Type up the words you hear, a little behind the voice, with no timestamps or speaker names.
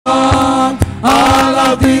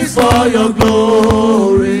of this for your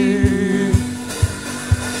glory.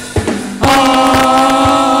 All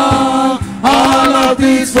of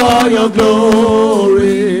this for your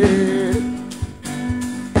glory.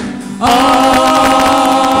 All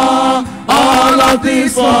of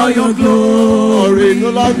this for your glory.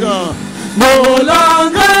 No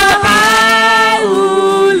longer I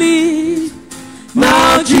will live.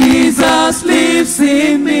 Now Jesus lives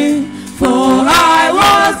in me. For I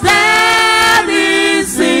was dead in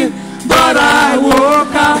sin, but I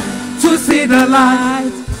woke up to see the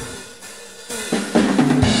light.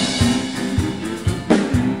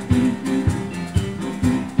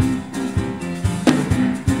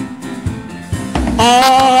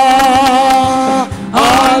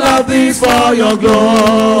 All of this for your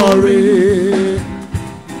glory.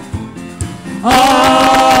 All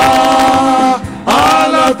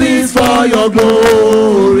of this for your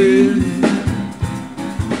glory.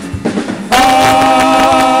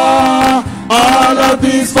 All of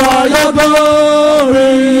this for your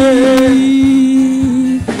glory.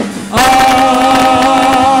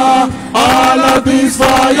 All of this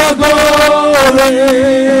for your glory.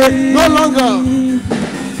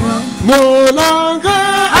 No longer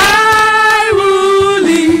I will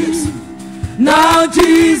live. Now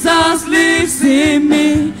Jesus lives in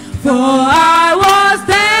me. For I was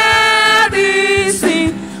dead in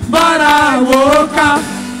sin, but I woke up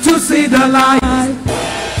to see the light.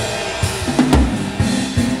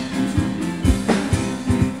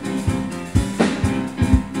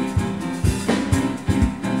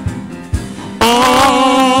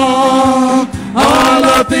 All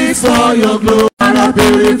of this for your glory. What a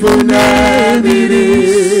beautiful name it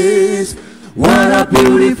is. What a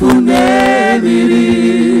beautiful name it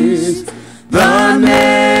is. The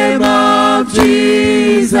name of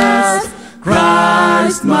Jesus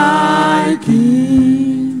Christ my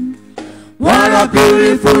King. What a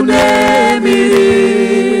beautiful name it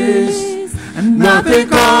is. And nothing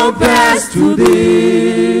compares to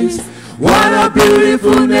this. What a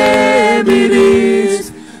beautiful name it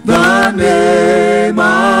is. The name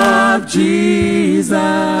of Jesus.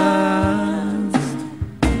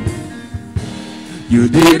 You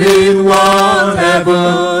didn't want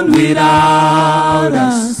heaven without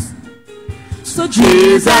us, so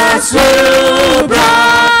Jesus, you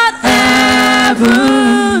brought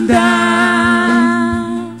heaven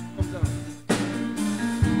down.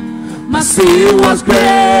 My sin was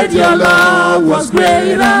great, your love was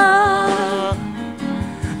greater.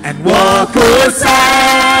 And what could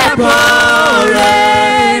separate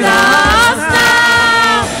us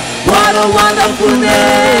now? What a wonderful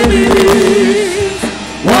name it is.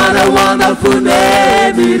 What a wonderful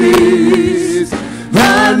name it is.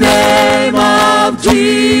 The name of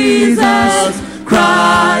Jesus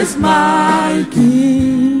Christ my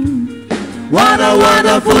King. What a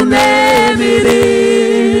wonderful name it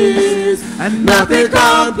is. And nothing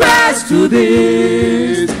compares to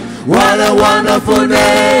this. What a wonderful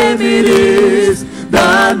name it is.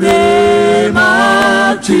 The name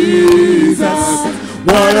of Jesus.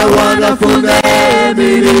 What a wonderful name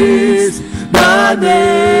it is. The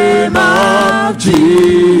name of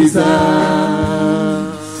Jesus.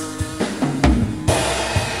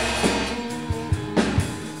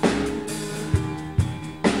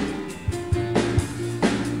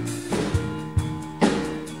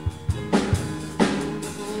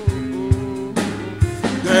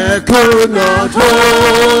 They could not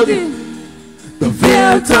hold you. The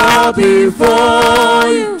filter before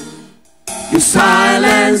you. You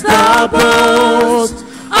silenced the boast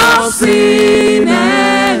of sin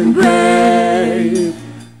and grave.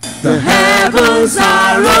 The heavens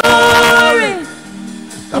are roaring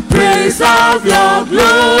the praise of your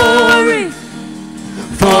glory.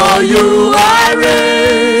 For you are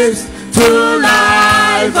raised to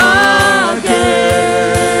life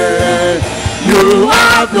again. You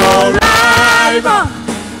have no rival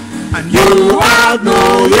and you have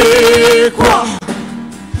no equal.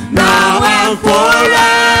 Now and forever,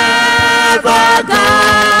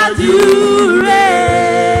 God, you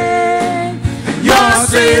reign.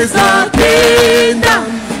 Yours is the kingdom,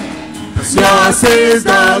 yours is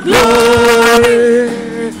the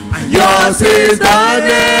glory, and yours is the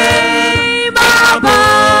name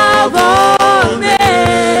above all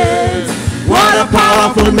names. What a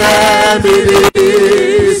powerful name it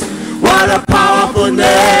is. What a powerful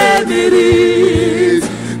name it is.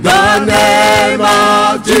 The name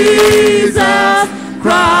of Jesus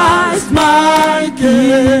Christ my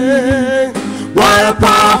King. What a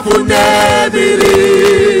powerful name it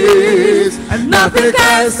is. And nothing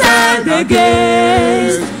can stand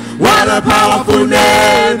against. What a powerful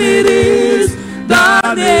name it is.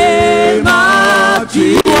 The name of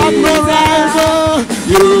Jesus. You have no rival.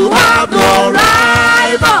 You have no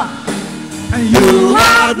rival. You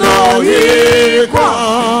have no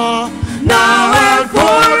equal. Now and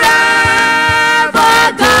forever,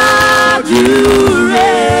 God, you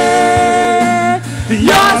reign.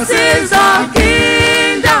 Yours is the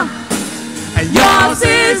kingdom, and yours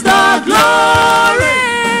is the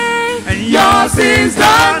glory, and yours is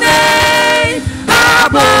the name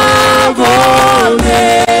above all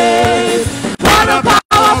names. What a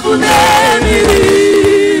powerful name it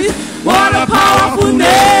is! What a powerful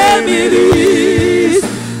name it is!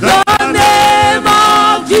 The name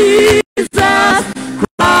of Jesus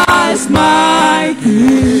Christ, my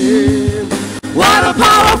King. What a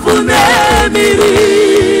powerful name it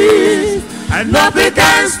is, and nothing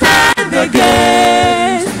can stand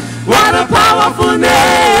against. What a powerful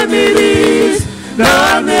name it is,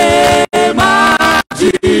 the name of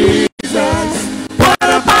Jesus. What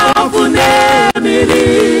a powerful name it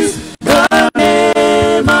is, the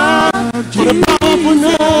name of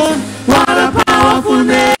Jesus. What a powerful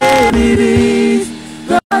name it is,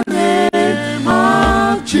 the name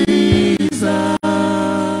of Jesus.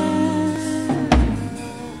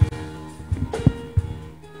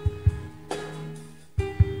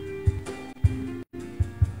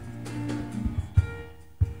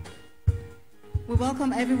 We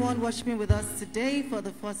welcome everyone worshiping with us today for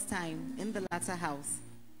the first time in the latter house.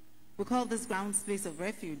 We call this ground space of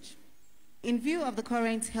refuge. In view of the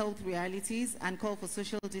current health realities and call for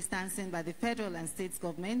social distancing by the federal and state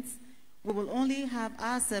governments, we will only have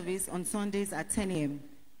our service on Sundays at 10 a.m.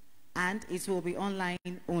 and it will be online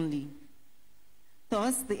only.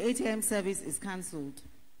 Thus, the 8 a.m. service is cancelled.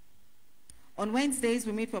 On Wednesdays,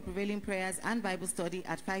 we meet for prevailing prayers and Bible study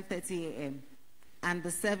at 5:30 a.m. and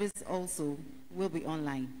the service also will be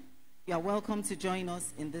online. You are welcome to join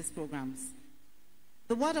us in these programs.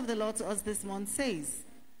 The word of the Lord to us this month says,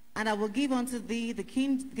 "And I will give unto thee the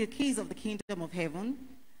keys of the kingdom of heaven,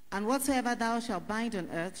 and whatsoever thou shalt bind on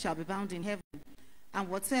earth shall be bound in heaven, and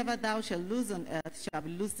whatsoever thou shalt loose on earth shall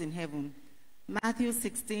be loosed in heaven." Matthew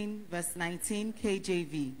 16, verse 19,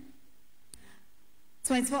 KJV.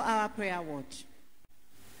 24-hour prayer watch.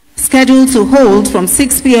 Scheduled to hold from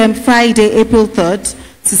 6 p.m. Friday, April 3rd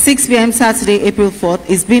to 6 p.m. Saturday, April 4th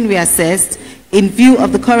is being reassessed in view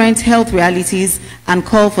of the current health realities and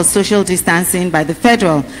call for social distancing by the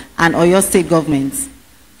federal and Oyo state governments.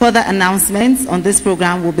 Further announcements on this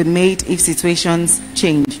program will be made if situations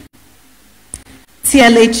change.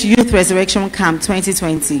 TLH Youth Resurrection Camp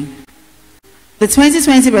 2020. The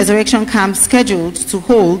 2020 Resurrection Camp scheduled to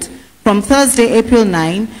hold from Thursday, April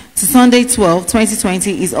 9 to Sunday, 12,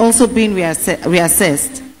 2020 is also being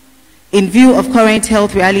reassessed in view of current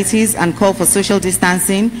health realities and call for social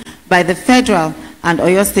distancing by the federal and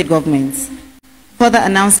Oyo state governments. Further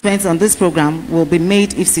announcements on this program will be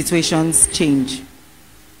made if situations change.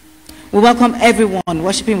 We welcome everyone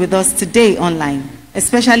worshiping with us today online,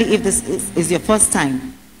 especially if this is your first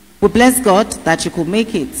time. We bless God that you could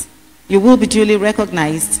make it. You will be duly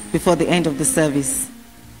recognized before the end of the service.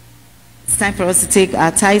 It's time for us to take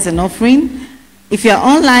our tithes and offering. If you are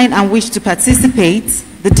online and wish to participate,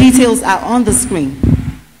 the details are on the screen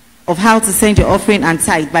of how to send your offering and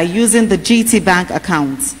tithe by using the GT Bank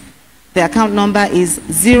account. The account number is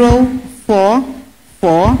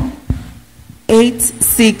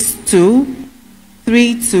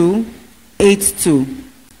 044-862-3282.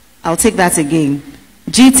 I'll take that again.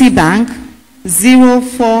 GT Bank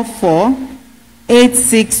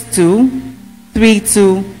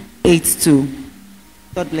 044-862-3282.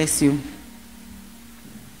 God bless you.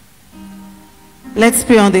 Let's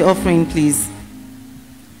pray on the offering, please.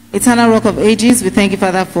 Eternal Rock of Ages, we thank you,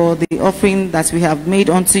 Father, for the offering that we have made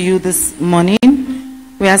unto you this morning.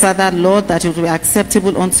 We ask, Father, Lord, that it will be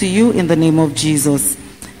acceptable unto you in the name of Jesus.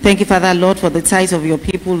 Thank you, Father, Lord, for the tithe of your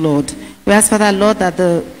people, Lord. We ask, Father, Lord, that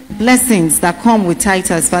the blessings that come with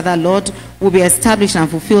tithes, Father, Lord, will be established and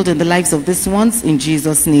fulfilled in the lives of these ones in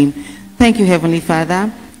Jesus' name. Thank you, Heavenly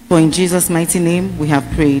Father, for in Jesus' mighty name we have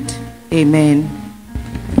prayed. Amen.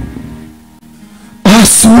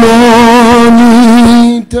 As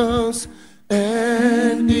morning dawns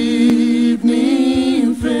and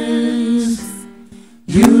evening fades,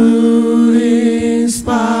 you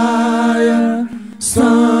inspire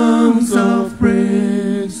songs of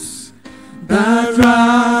praise that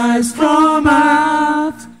rise from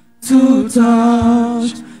out to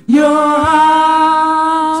touch your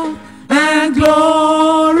heart and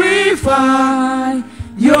glorify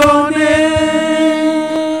your name.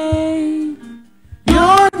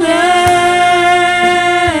 Your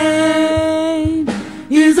name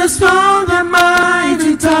is a strong and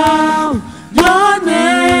mighty tower. Your name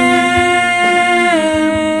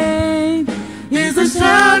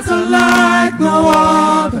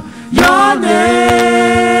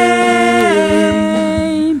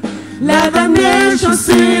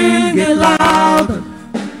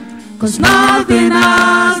 'cause nothing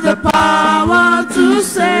has the power to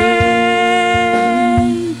save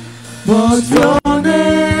but your name.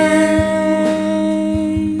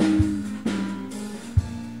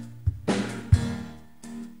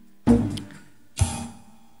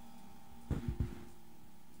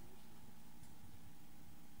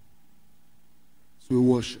 So we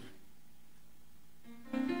worship.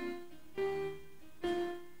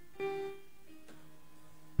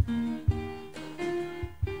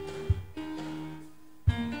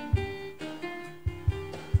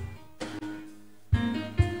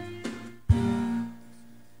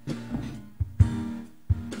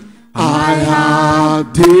 I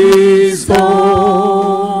have this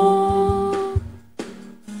hope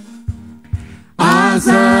as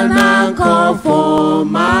an anchor for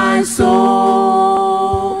my soul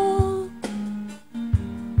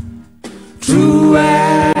through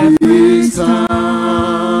every storm.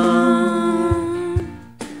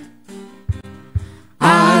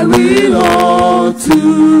 I will hold to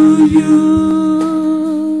you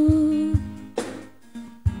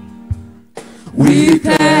with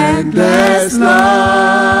endless love.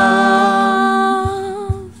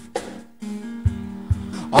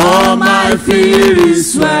 All my fear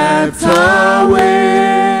is swept away.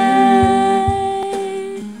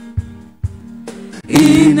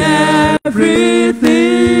 In everything,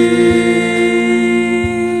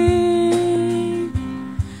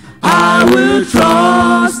 I will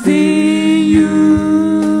trust in you.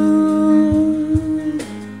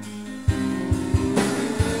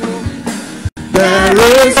 There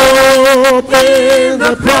is hope in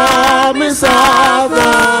the promise of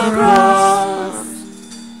the cross.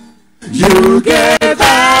 You gave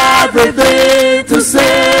everything to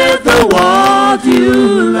save the world you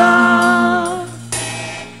love.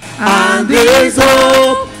 And this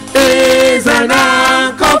hope is an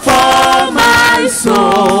anchor for my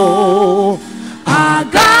soul. Our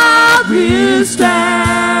God will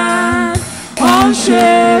stand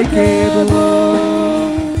unshakable.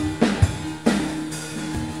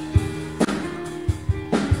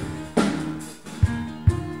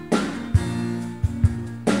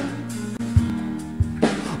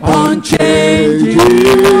 Unchanging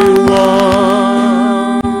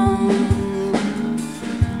one,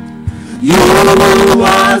 you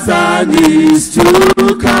was and is to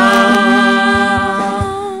come.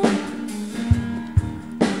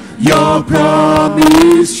 Your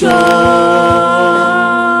promise sure,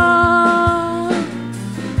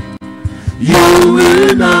 you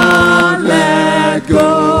will not let go.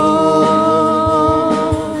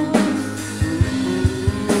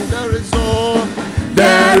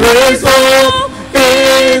 There is hope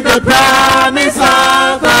in the promise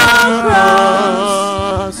of the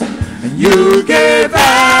cross. And you gave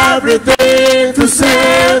everything to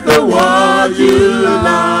save the world you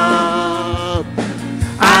love.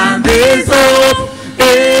 And this hope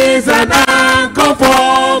is an anchor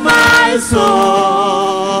for my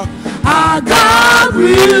soul. Our God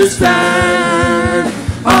will stand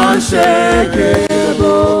unshakable.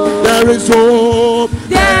 There is hope.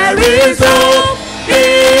 There is hope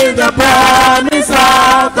in the promise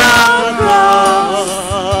of the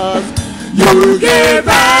cross. You gave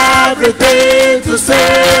everything to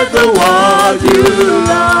save the world you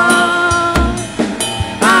love.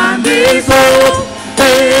 And this hope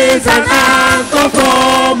is an anchor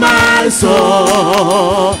for my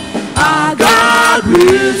soul. Our God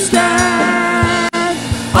will stand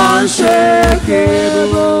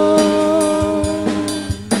unshakable.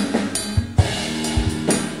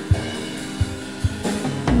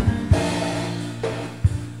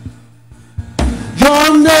 Your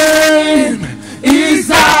name is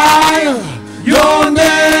higher, your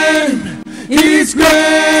name is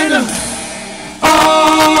greater.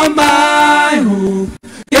 All my hope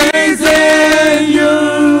is in you.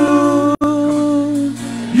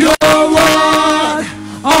 Your word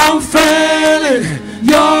unfailing,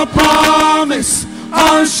 your promise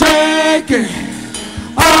unshaken.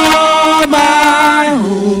 All my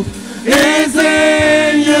hope is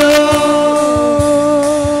in you.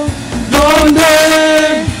 Your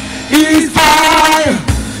name is higher,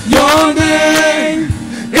 your name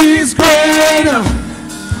is greater.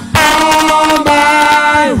 All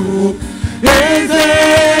my hope is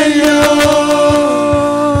in you.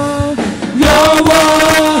 Your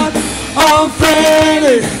word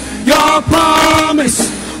unfailing, your promise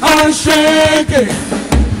unshaken.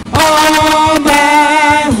 All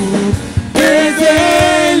my hope is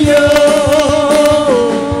in you.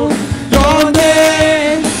 Your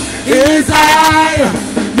name is higher,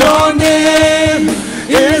 your name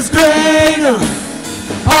is greater.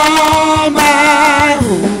 All my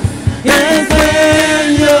hope is in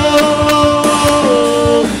you.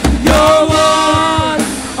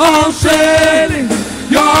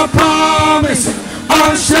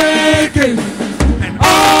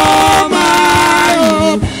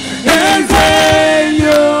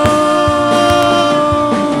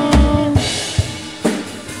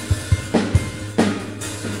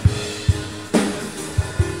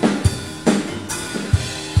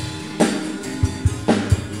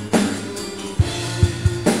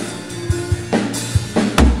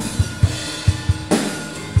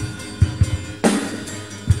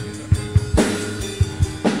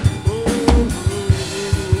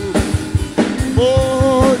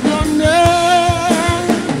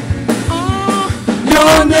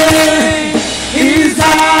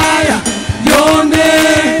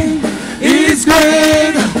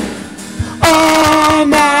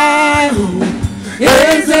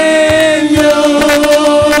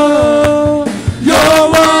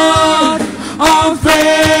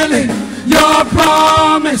 your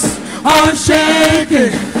promise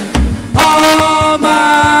unshaken. All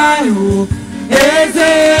my hope is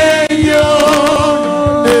in you.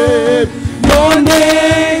 Your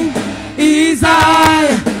name is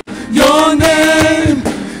high, your name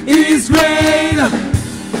is great.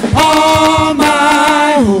 All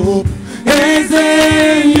my hope is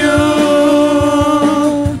in you.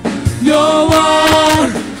 Your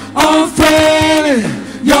word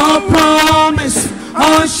unfailing, your promise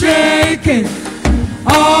unshaken.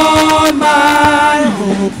 All my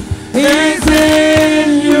hope is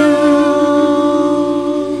in you.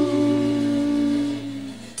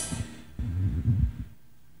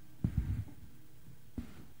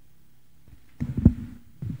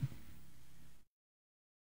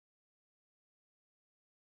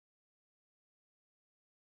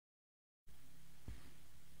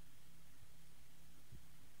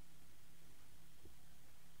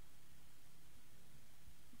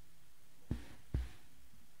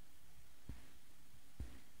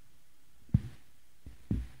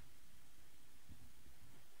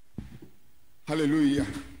 Hallelujah.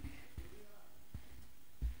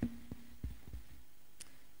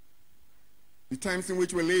 The times in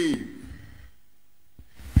which we live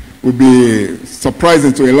will be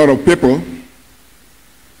surprising to a lot of people,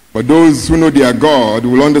 but those who know their God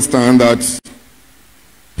will understand that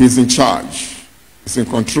He's in charge, He's in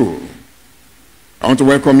control. I want to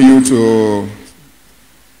welcome you to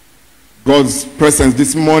God's presence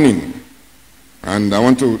this morning, and I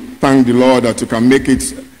want to thank the Lord that you can make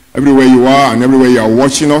it everywhere you are and everywhere you are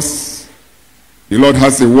watching us. The Lord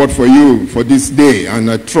has a word for you for this day,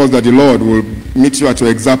 and I trust that the Lord will meet you at your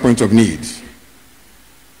exact point of need.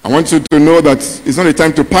 I want you to know that it's not a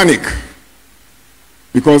time to panic,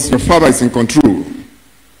 because your Father is in control.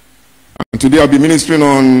 And today I'll be ministering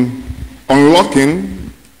on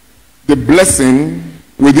unlocking the blessing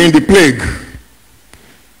within the plague.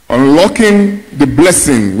 Unlocking the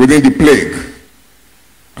blessing within the plague.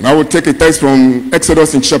 And I will take a text from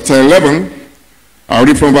Exodus in chapter 11. I'll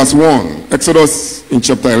read from verse 1. Exodus in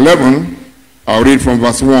chapter 11. I'll read from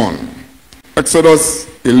verse 1. Exodus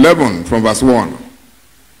 11 from verse 1.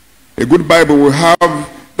 A good Bible will have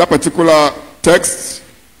that particular text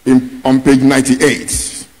on page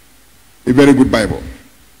 98. A very good Bible.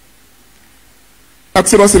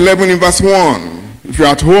 Exodus 11 in verse 1. If you're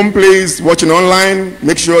at home, please, watching online,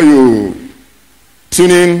 make sure you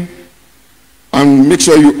tune in. And make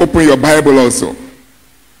sure you open your Bible also.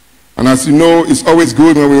 And as you know, it's always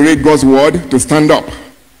good when we read God's word to stand up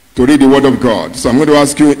to read the word of God. So I'm going to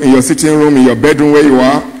ask you in your sitting room, in your bedroom where you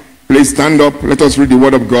are, please stand up. Let us read the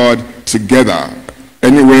word of God together,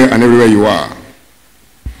 anywhere and everywhere you are.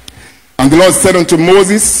 And the Lord said unto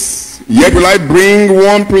Moses, yet will I bring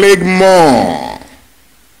one plague more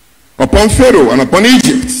upon Pharaoh and upon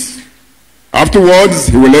Egypt. Afterwards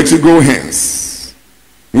he will let you go hence.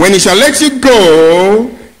 When he shall let you go,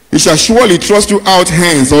 he shall surely thrust you out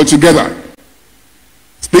hence altogether.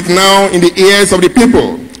 Speak now in the ears of the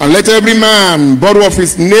people, and let every man borrow of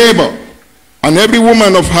his neighbor, and every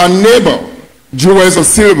woman of her neighbor, jewels of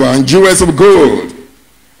silver and jewels of gold.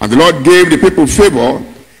 And the Lord gave the people favor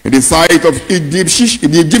in the sight of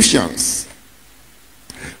the Egyptians.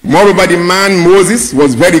 Moreover, the man Moses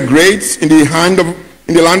was very great in the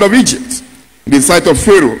land of Egypt, in the sight of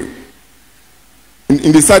Pharaoh.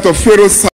 In the sight of Pharaoh's